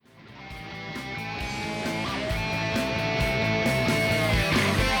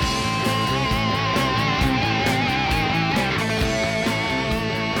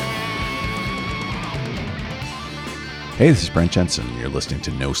Hey, this is Brent Jensen. You're listening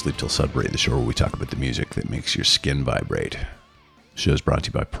to No Sleep Till Sudbury, the show where we talk about the music that makes your skin vibrate. The show is brought to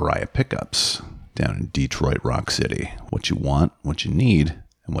you by Pariah Pickups down in Detroit Rock City. What you want, what you need,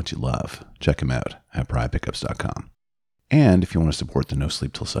 and what you love. Check them out at pariahpickups.com. And if you want to support the No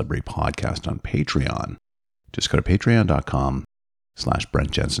Sleep Till Sudbury podcast on Patreon, just go to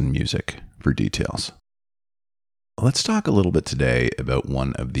patreon.com/Brent Jensen Music for details. Let's talk a little bit today about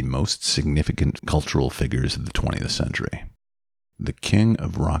one of the most significant cultural figures of the 20th century, the king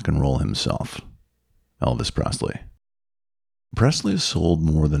of rock and roll himself, Elvis Presley. Presley has sold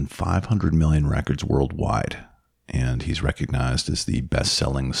more than 500 million records worldwide, and he's recognized as the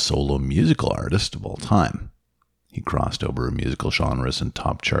best-selling solo musical artist of all time. He crossed over musical genres and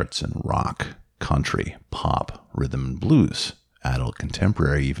top charts in rock, country, pop, rhythm and blues, adult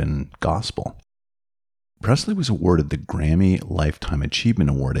contemporary, even gospel. Presley was awarded the Grammy Lifetime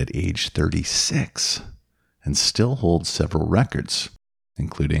Achievement Award at age 36 and still holds several records,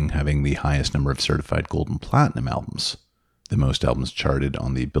 including having the highest number of certified gold and platinum albums, the most albums charted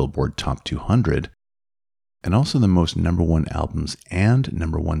on the Billboard Top 200, and also the most number one albums and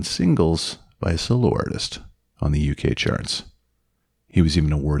number one singles by a solo artist on the UK charts. He was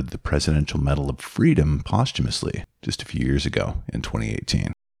even awarded the Presidential Medal of Freedom posthumously just a few years ago in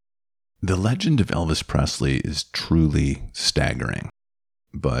 2018. The legend of Elvis Presley is truly staggering,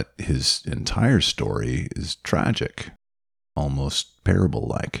 but his entire story is tragic, almost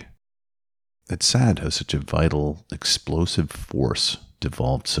parable-like. It's sad how such a vital, explosive force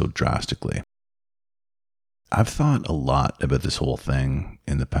devolved so drastically. I've thought a lot about this whole thing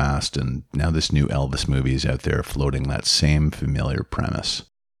in the past, and now this new Elvis movie is out there floating that same familiar premise.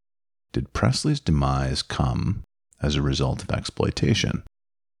 Did Presley's demise come as a result of exploitation?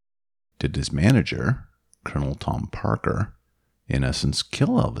 Did his manager, Colonel Tom Parker, in essence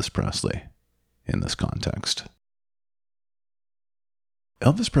kill Elvis Presley in this context?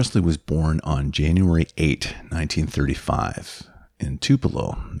 Elvis Presley was born on January 8, 1935, in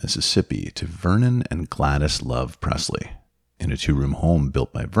Tupelo, Mississippi, to Vernon and Gladys Love Presley, in a two-room home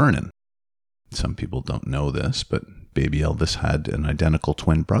built by Vernon. Some people don't know this, but baby Elvis had an identical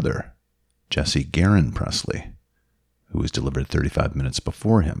twin brother, Jesse Garon Presley, who was delivered 35 minutes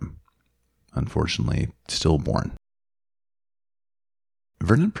before him. Unfortunately, stillborn.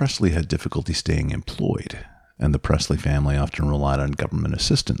 Vernon Presley had difficulty staying employed, and the Presley family often relied on government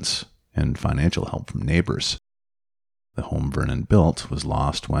assistance and financial help from neighbors. The home Vernon built was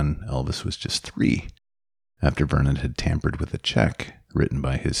lost when Elvis was just 3, after Vernon had tampered with a check written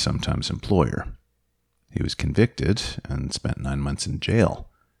by his sometimes employer. He was convicted and spent 9 months in jail,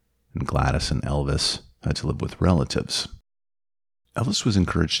 and Gladys and Elvis had to live with relatives. Elvis was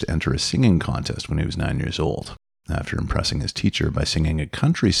encouraged to enter a singing contest when he was 9 years old, after impressing his teacher by singing a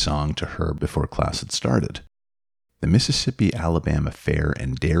country song to her before class had started. The Mississippi-Alabama Fair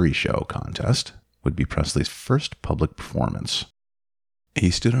and Dairy Show contest would be Presley's first public performance.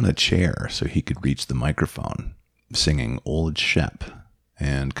 He stood on a chair so he could reach the microphone, singing Old Shep,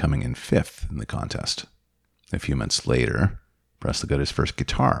 and coming in 5th in the contest. A few months later, Presley got his first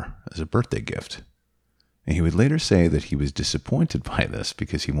guitar as a birthday gift. And he would later say that he was disappointed by this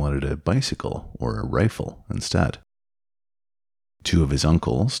because he wanted a bicycle or a rifle instead. 2 of his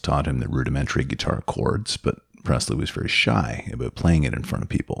uncles taught him the rudimentary guitar chords, but Presley was very shy about playing it in front of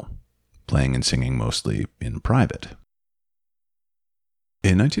people, playing and singing mostly in private.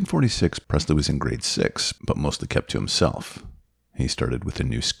 In 1946, Presley was in grade 6, but mostly kept to himself. He started with a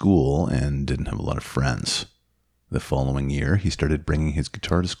new school and didn't have a lot of friends. The following year, he started bringing his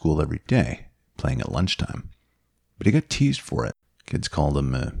guitar to school every day, playing at lunchtime. But he got teased for it. Kids called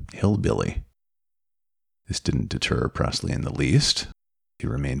him a hillbilly. This didn't deter Presley in the least. He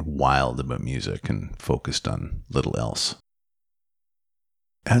remained wild about music and focused on little else.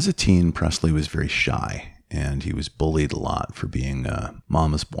 As a teen, Presley was very shy, and he was bullied a lot for being a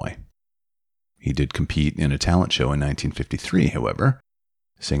mama's boy. He did compete in a talent show in 1953, however,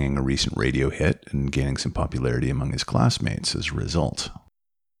 singing a recent radio hit and gaining some popularity among his classmates as a result,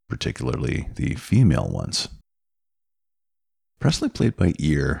 particularly the female ones. Presley played by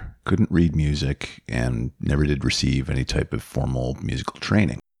ear, couldn't read music, and never did receive any type of formal musical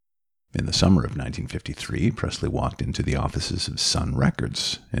training. In the summer of 1953, Presley walked into the offices of Sun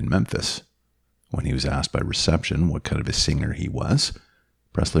Records in Memphis. When he was asked by reception what kind of a singer he was,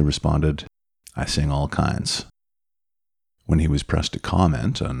 Presley responded, "I sing all kinds." When he was pressed to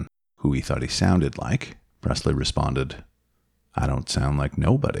comment on who he thought he sounded like, Presley responded, "I don't sound like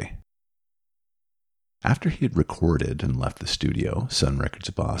nobody." After he had recorded and left the studio, Sun Records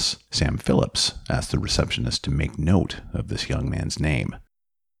boss Sam Phillips asked the receptionist to make note of this young man's name.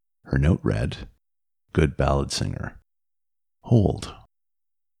 Her note read, "Good ballad singer, Hold.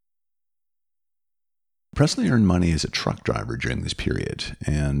 Presley earned money as a truck driver during this period,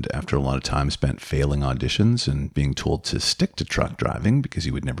 and after a lot of time spent failing auditions and being told to stick to truck driving because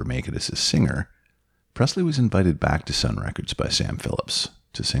he would never make it as a singer, Presley was invited back to Sun Records by Sam Phillips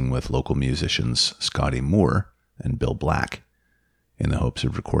to sing with local musicians Scotty Moore and Bill Black in the hopes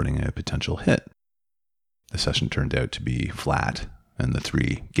of recording a potential hit. The session turned out to be flat, and the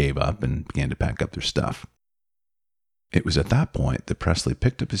three gave up and began to pack up their stuff. It was at that point that Presley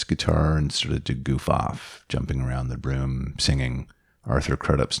picked up his guitar and started to goof off, jumping around the room, singing Arthur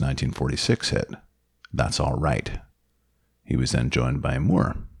Crudup's 1946 hit, That's All Right. He was then joined by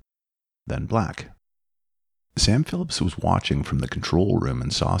Moore, then Black. Sam Phillips was watching from the control room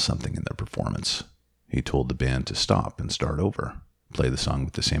and saw something in their performance. He told the band to stop and start over, play the song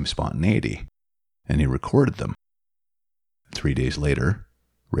with the same spontaneity, and he recorded them. 3 days later,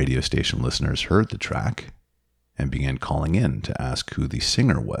 radio station listeners heard the track and began calling in to ask who the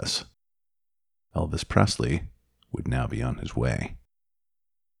singer was. Elvis Presley would now be on his way.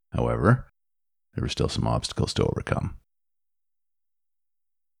 However, there were still some obstacles to overcome.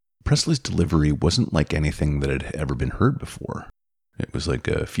 Presley's delivery wasn't like anything that had ever been heard before. It was like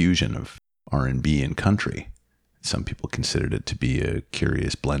a fusion of R&B and country. Some people considered it to be a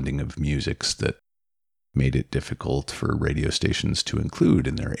curious blending of musics that made it difficult for radio stations to include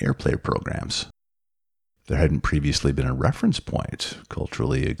in their airplay programs. There hadn't previously been a reference point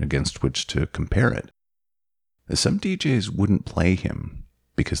culturally against which to compare it. Some DJs wouldn't play him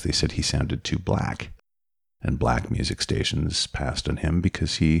because they said he sounded too black, and black music stations passed on him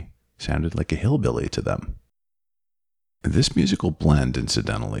because he sounded like a hillbilly to them. This musical blend,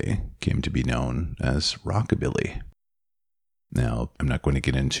 incidentally, came to be known as rockabilly. Now, I'm not going to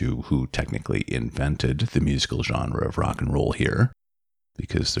get into who technically invented the musical genre of rock and roll here,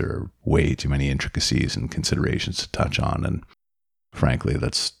 because there are way too many intricacies and considerations to touch on, and frankly,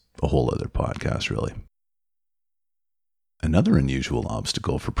 that's a whole other podcast, really. Another unusual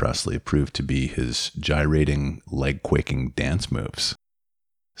obstacle for Presley proved to be his gyrating, leg-quaking dance moves,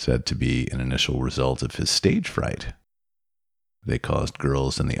 said to be an initial result of his stage fright. They caused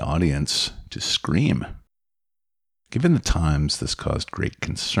girls in the audience to scream. Given the times, this caused great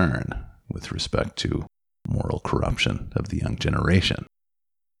concern with respect to moral corruption of the young generation.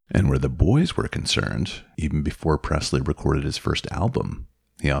 And where the boys were concerned, even before Presley recorded his first album,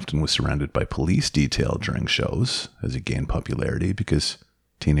 he often was surrounded by police detail during shows as he gained popularity because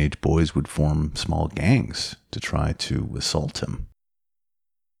teenage boys would form small gangs to try to assault him.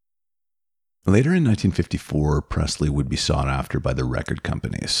 Later in 1954, Presley would be sought after by the record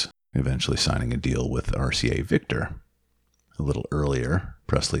companies, eventually signing a deal with RCA Victor. A little earlier,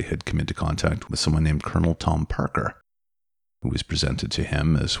 Presley had come into contact with someone named Colonel Tom Parker, who was presented to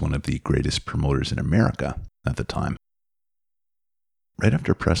him as one of the greatest promoters in America at the time. Right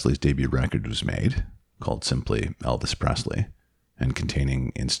after Presley's debut record was made, called simply Elvis Presley, and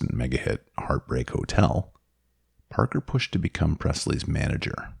containing instant mega hit Heartbreak Hotel, Parker pushed to become Presley's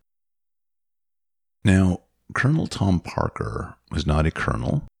manager. Now, Colonel Tom Parker was not a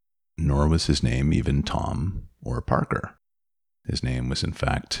colonel, nor was his name even Tom or Parker. His name was, in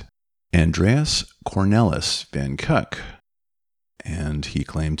fact, Andreas Cornelis Van Cuyk, and he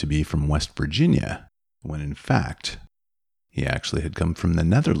claimed to be from West Virginia, when in fact, he actually had come from the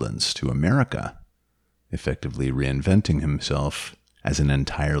Netherlands to America, effectively reinventing himself as an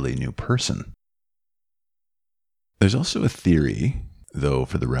entirely new person. There's also a theory, though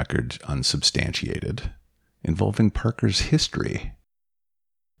for the record unsubstantiated, involving Parker's history.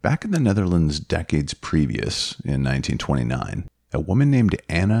 Back in the Netherlands decades previous, in 1929, a woman named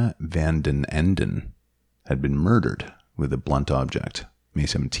Anna van den Enden had been murdered with a blunt object, May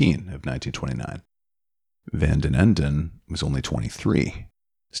 17 of 1929. Van den Enden was only 23,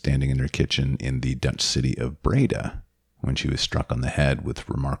 standing in her kitchen in the Dutch city of Breda when she was struck on the head with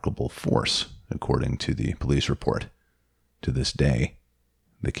remarkable force, according to the police report. To this day,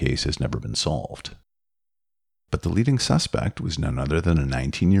 the case has never been solved. But the leading suspect was none other than a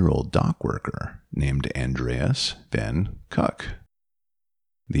 19-year-old dock worker named Andreas Van Cuyk.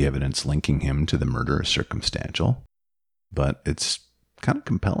 The evidence linking him to the murder is circumstantial, but it's kind of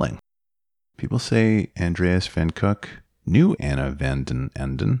compelling. People say Andreas Van Cuyk knew Anna van den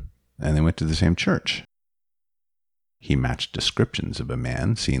Enden, and they went to the same church. He matched descriptions of a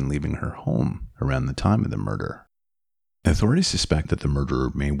man seen leaving her home around the time of the murder. Authorities suspect that the murder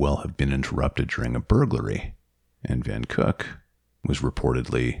may well have been interrupted during a burglary, and Van Cuyk was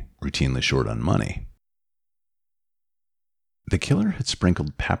reportedly routinely short on money. The killer had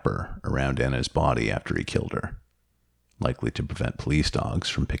sprinkled pepper around Anna's body after he killed her, likely to prevent police dogs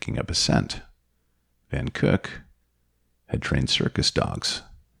from picking up a scent. Van Cuyk had trained circus dogs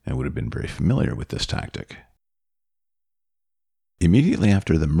and would have been very familiar with this tactic. Immediately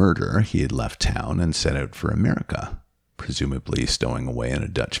after the murder, he had left town and set out for America, presumably stowing away in a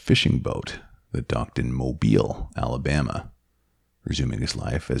Dutch fishing boat that docked in Mobile, Alabama, resuming his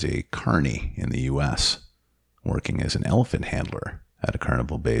life as a carny in the U.S., working as an elephant handler at a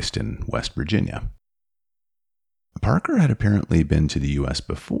carnival based in West Virginia. Parker had apparently been to the U.S.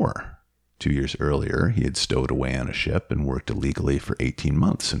 before. 2 years earlier, he had stowed away on a ship and worked illegally for 18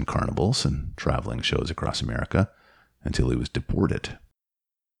 months in carnivals and traveling shows across America until he was deported.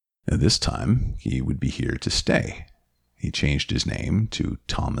 Now, this time, he would be here to stay. He changed his name to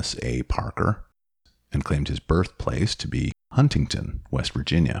Thomas A. Parker and claimed his birthplace to be Huntington, West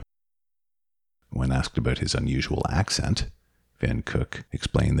Virginia. When asked about his unusual accent, Van Cook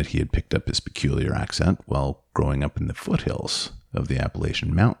explained that he had picked up his peculiar accent while growing up in the foothills of the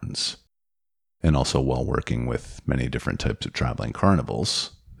Appalachian Mountains, and also while working with many different types of traveling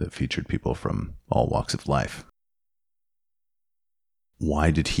carnivals that featured people from all walks of life.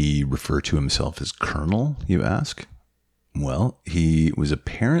 Why did he refer to himself as Colonel, you ask? Well, he was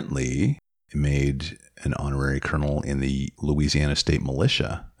apparently made an honorary colonel in the Louisiana State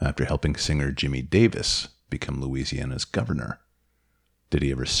Militia after helping singer Jimmy Davis become Louisiana's governor. Did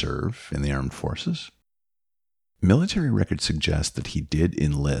he ever serve in the armed forces? Military records suggest that he did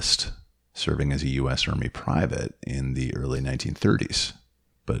enlist, serving as a U.S. Army private in the early 1930s,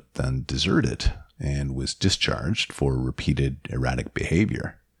 but then deserted and was discharged for repeated erratic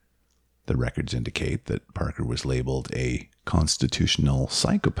behavior. The records indicate that Parker was labeled a constitutional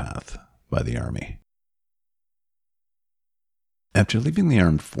psychopath by the Army. After leaving the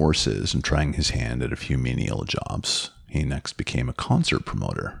armed forces and trying his hand at a few menial jobs, he next became a concert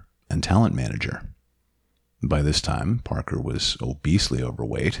promoter and talent manager. By this time, Parker was obesely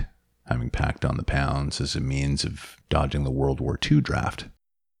overweight, having packed on the pounds as a means of dodging the World War II draft,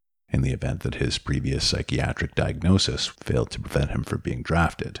 in the event that his previous psychiatric diagnosis failed to prevent him from being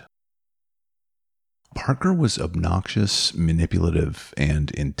drafted. Parker was obnoxious, manipulative,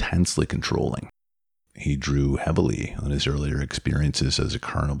 and intensely controlling. He drew heavily on his earlier experiences as a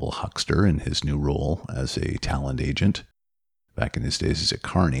carnival huckster and his new role as a talent agent. Back in his days as a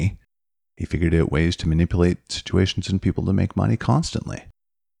carny, he figured out ways to manipulate situations and people to make money constantly.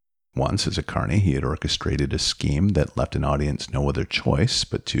 Once, as a carny, he had orchestrated a scheme that left an audience no other choice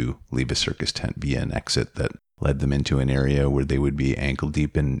but to leave a circus tent via an exit that led them into an area where they would be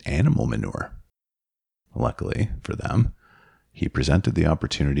ankle-deep in animal manure. Luckily for them, he presented the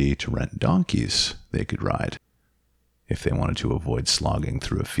opportunity to rent donkeys they could ride if they wanted to avoid slogging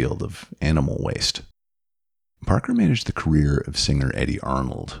through a field of animal waste. Parker managed the career of singer Eddie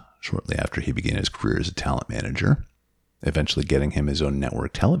Arnold shortly after he began his career as a talent manager, eventually getting him his own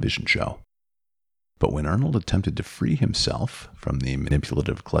network television show. But when Arnold attempted to free himself from the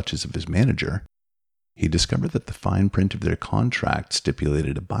manipulative clutches of his manager, he discovered that the fine print of their contract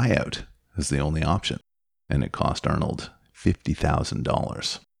stipulated a buyout as the only option, and it cost Arnold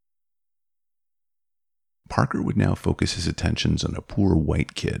 $50,000. Parker would now focus his attentions on a poor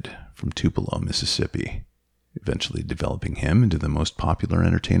white kid from Tupelo, Mississippi, eventually developing him into the most popular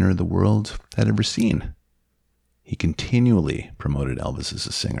entertainer the world had ever seen. He continually promoted Elvis as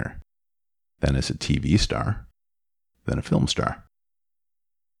a singer, then as a TV star, then a film star.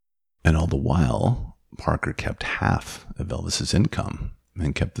 And all the while, Parker kept half of Elvis's income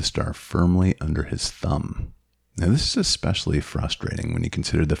and kept the star firmly under his thumb. Now, this is especially frustrating when you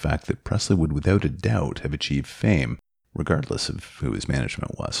consider the fact that Presley would without a doubt have achieved fame, regardless of who his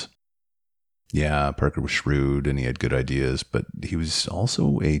management was. Yeah, Parker was shrewd and he had good ideas, but he was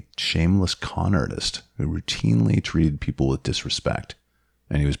also a shameless con artist who routinely treated people with disrespect,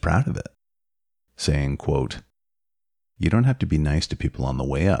 and he was proud of it, saying, quote, "You don't have to be nice to people on the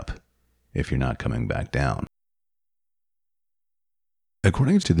way up if you're not coming back down."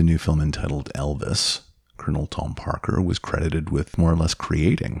 According to the new film entitled Elvis, Colonel Tom Parker was credited with more or less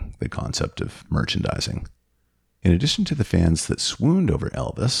creating the concept of merchandising. In addition to the fans that swooned over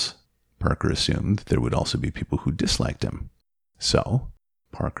Elvis, Parker assumed that there would also be people who disliked him. So,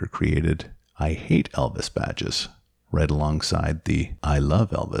 Parker created I Hate Elvis badges, right alongside the I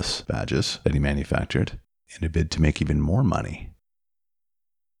Love Elvis badges that he manufactured, in a bid to make even more money.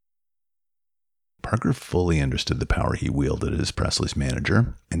 Parker fully understood the power he wielded as Presley's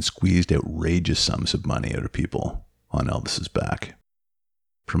manager and squeezed outrageous sums of money out of people on Elvis's back.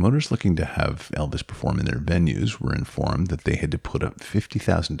 Promoters looking to have Elvis perform in their venues were informed that they had to put up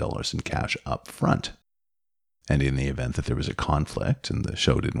 $50,000 in cash up front. And in the event that there was a conflict and the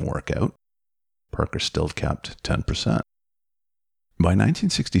show didn't work out, Parker still kept 10%. By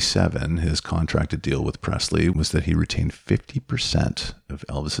 1967, his contracted deal with Presley was that he retained 50% of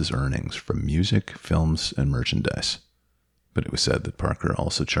Elvis's earnings from music, films, and merchandise. But it was said that Parker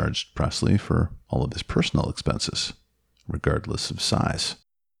also charged Presley for all of his personal expenses, regardless of size.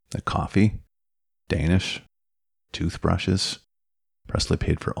 The coffee, Danish, toothbrushes. Presley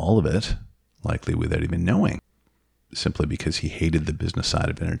paid for all of it, likely without even knowing, simply because he hated the business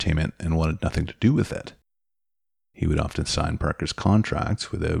side of entertainment and wanted nothing to do with it. He would often sign Parker's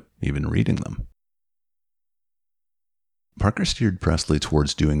contracts without even reading them. Parker steered Presley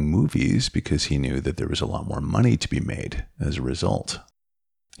towards doing movies because he knew that there was a lot more money to be made as a result.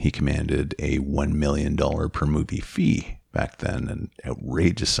 He commanded a $1 million per movie fee back then, an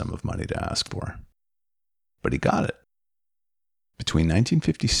outrageous sum of money to ask for. But he got it. Between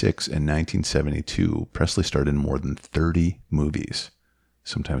 1956 and 1972, Presley starred in more than 30 movies,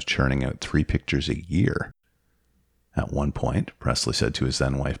 sometimes churning out 3 pictures a year. At one point, Presley said to his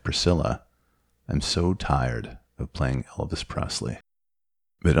then-wife Priscilla, "I'm so tired of playing Elvis Presley."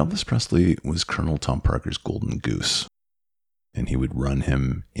 But Elvis Presley was Colonel Tom Parker's golden goose, and he would run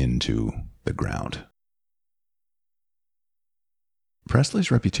him into the ground.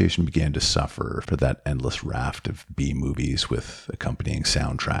 Presley's reputation began to suffer for that endless raft of B-movies with accompanying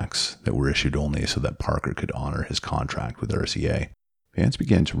soundtracks that were issued only so that Parker could honor his contract with RCA. Fans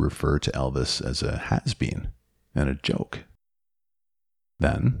began to refer to Elvis as a has-been and a joke.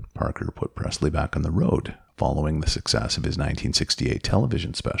 Then, Parker put Presley back on the road following the success of his 1968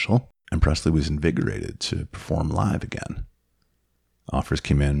 television special, and Presley was invigorated to perform live again. Offers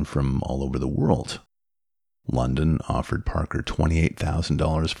came in from all over the world. London offered Parker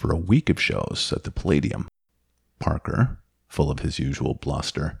 $28,000 for a week of shows at the Palladium. Parker, full of his usual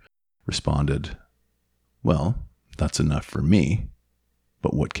bluster, responded, "Well, that's enough for me,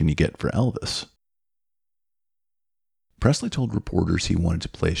 but what can you get for Elvis?" Presley told reporters he wanted to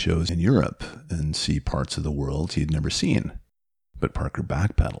play shows in Europe and see parts of the world he'd never seen, but Parker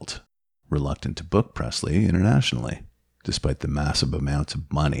backpedaled, reluctant to book Presley internationally, despite the massive amounts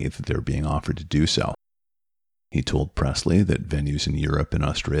of money that they were being offered to do so. He told Presley that venues in Europe and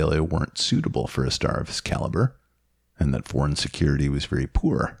Australia weren't suitable for a star of his caliber, and that foreign security was very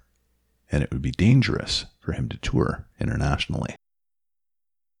poor, and it would be dangerous for him to tour internationally.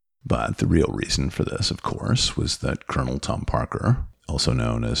 But the real reason for this, of course, was that Colonel Tom Parker, also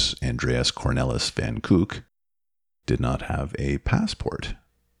known as Andreas Cornelis van Kook, did not have a passport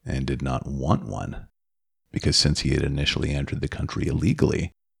and did not want one, because since he had initially entered the country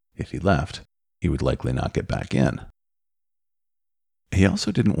illegally, if he left, he would likely not get back in. He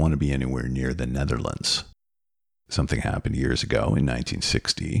also didn't want to be anywhere near the Netherlands. Something happened years ago in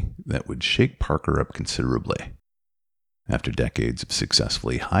 1960 that would shake Parker up considerably. After decades of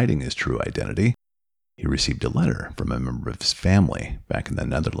successfully hiding his true identity, he received a letter from a member of his family back in the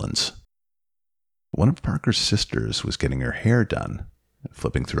Netherlands. One of Parker's sisters was getting her hair done,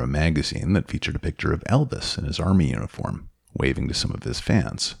 flipping through a magazine that featured a picture of Elvis in his army uniform, waving to some of his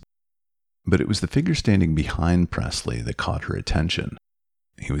fans. But it was the figure standing behind Presley that caught her attention.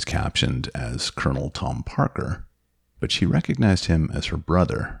 He was captioned as Colonel Tom Parker, but she recognized him as her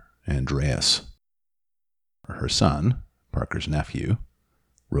brother, Andreas. Her son, Parker's nephew,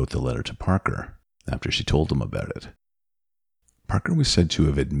 wrote the letter to Parker after she told him about it. Parker was said to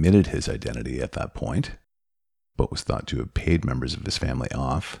have admitted his identity at that point, but was thought to have paid members of his family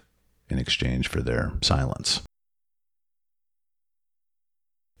off in exchange for their silence.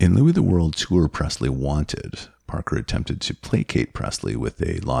 In Louis the World tour Presley wanted, Parker attempted to placate Presley with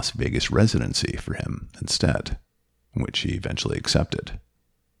a Las Vegas residency for him instead, which he eventually accepted.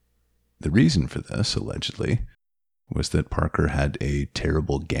 The reason for this, allegedly, was that Parker had a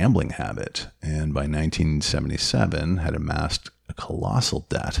terrible gambling habit, and by 1977 had amassed a colossal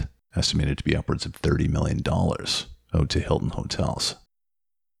debt, estimated to be upwards of $30 million, owed to Hilton hotels.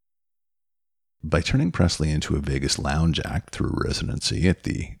 By turning Presley into a Vegas lounge act through residency at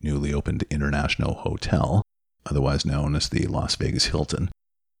the newly opened International Hotel, otherwise known as the Las Vegas Hilton,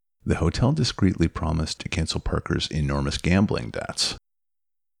 the hotel discreetly promised to cancel Parker's enormous gambling debts.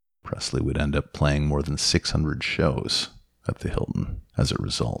 Presley would end up playing more than 600 shows at the Hilton as a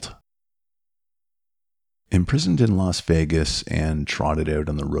result. Imprisoned in Las Vegas and trotted out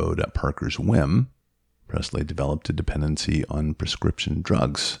on the road at Parker's whim, Presley developed a dependency on prescription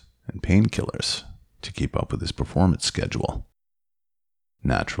drugs and painkillers to keep up with his performance schedule.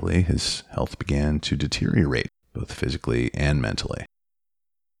 Naturally, his health began to deteriorate, both physically and mentally.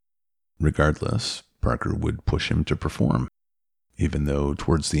 Regardless, Parker would push him to perform, even though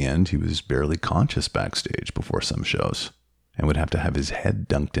towards the end he was barely conscious backstage before some shows, and would have to have his head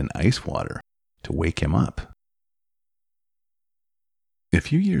dunked in ice water to wake him up. A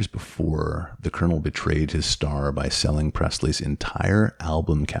few years before, the Colonel betrayed his star by selling Presley's entire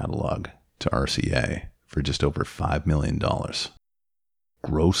album catalog to RCA for just over $5 million.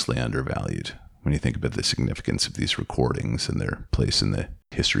 Grossly undervalued when you think about the significance of these recordings and their place in the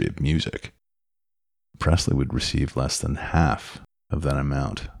history of music. Presley would receive less than half of that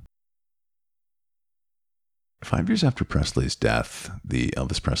amount. 5 years after Presley's death, the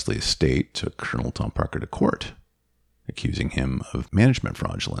Elvis Presley estate took Colonel Tom Parker to court, accusing him of management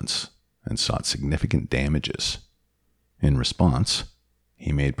fraudulence, and sought significant damages. In response,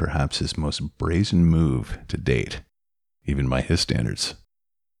 he made perhaps his most brazen move to date, even by his standards.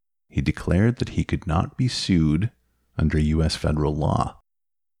 He declared that he could not be sued under U.S. federal law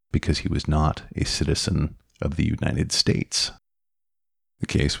because he was not a citizen of the United States. The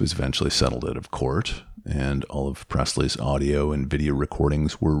case was eventually settled out of court, and all of Presley's audio and video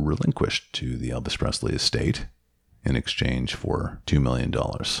recordings were relinquished to the Elvis Presley estate in exchange for $2 million.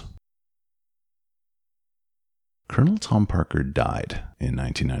 Colonel Tom Parker died in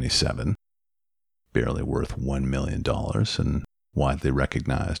 1997, barely worth $1 million and widely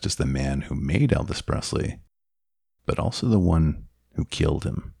recognized as the man who made Elvis Presley, but also the one who killed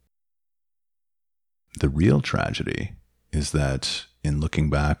him. The real tragedy is that in looking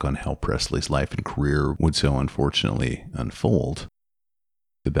back on how Presley's life and career would so unfortunately unfold,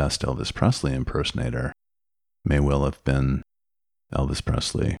 the best Elvis Presley impersonator may well have been Elvis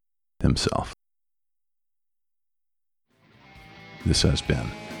Presley himself. This has been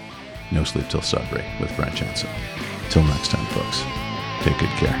No Sleep Till Sudbury with Brent Jensen. Till next time, folks, take good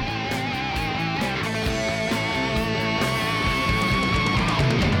care.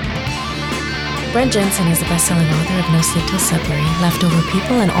 Brent Jensen is the best-selling author of No Sleep Till Sudbury, Leftover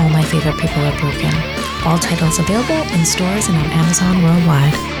People, and All My Favorite People Are Broken. All titles available in stores and on Amazon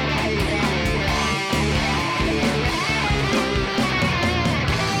worldwide.